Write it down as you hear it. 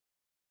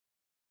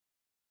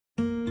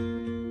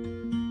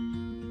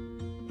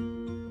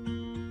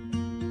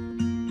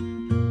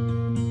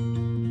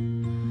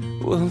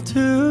we'll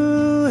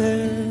do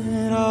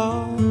it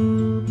all.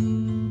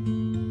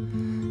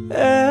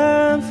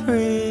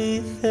 Everything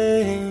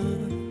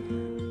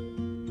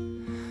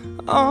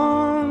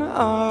on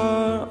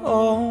our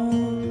own.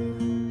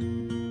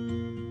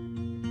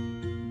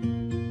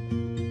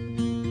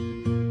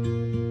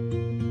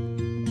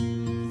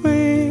 We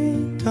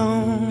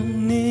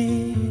don't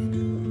need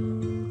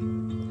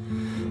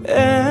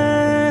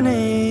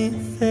anything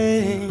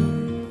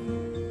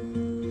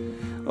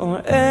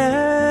or anyone.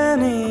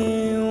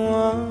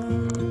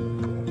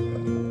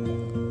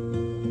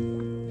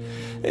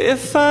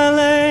 If I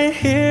lay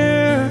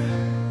here,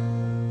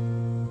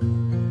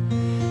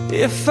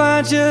 if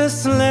I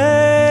just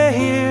lay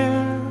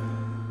here,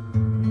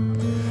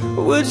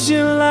 would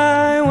you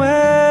lie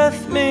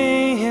with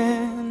me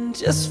and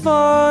just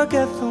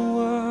forget the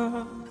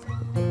world?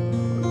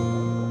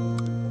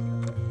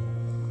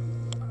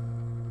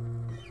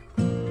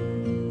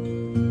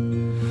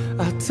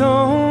 I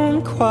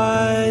don't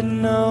quite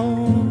know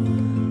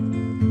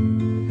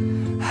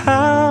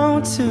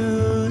how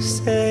to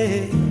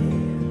say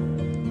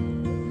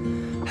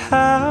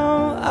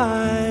how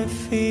I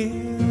feel.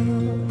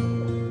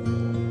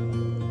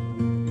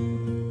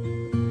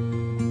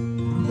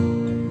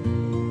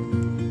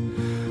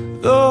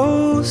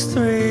 Those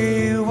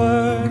three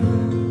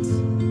words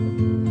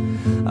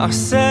are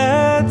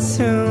said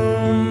too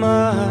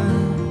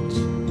much.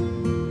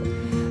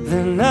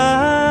 They're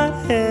not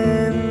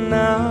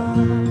enough.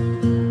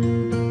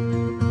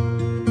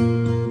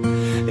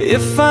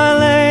 If I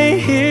lay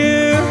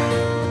here,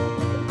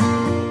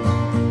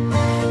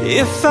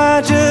 if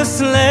I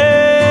just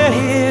lay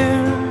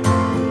here,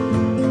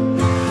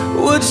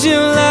 would you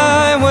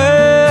lie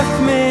with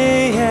me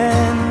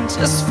and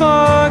just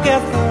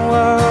forget the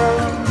world?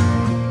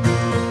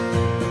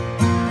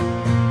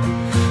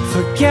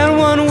 Forget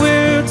what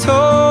we're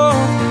told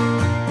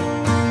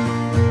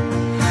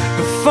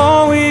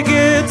before we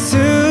get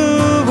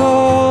too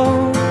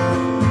old.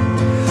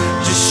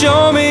 Just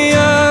show me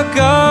a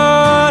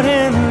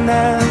garden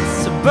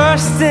that's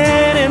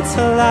bursting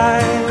into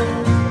life.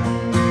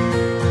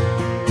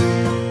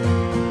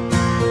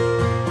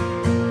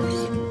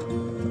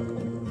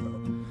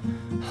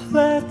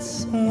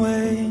 Let's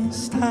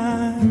waste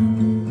time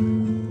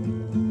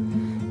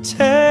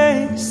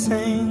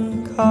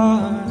chasing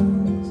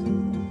cars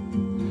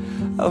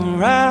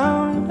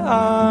around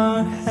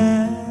our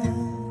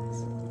heads.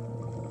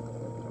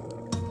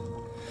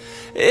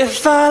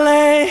 If I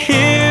lay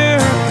here,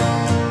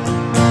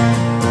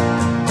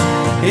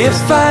 if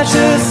I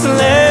just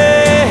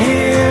lay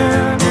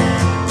here,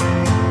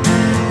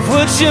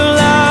 would you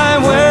lie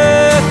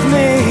with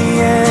me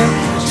and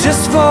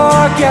just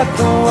forget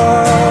the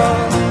world?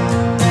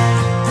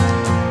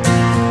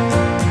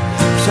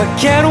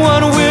 Forget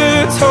what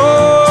we're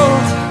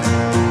told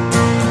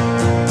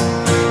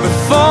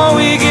before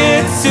we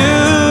get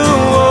too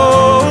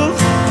old.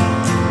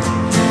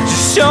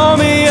 Just show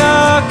me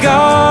a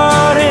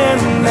garden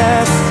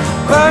that's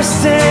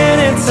bursting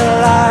into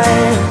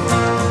life.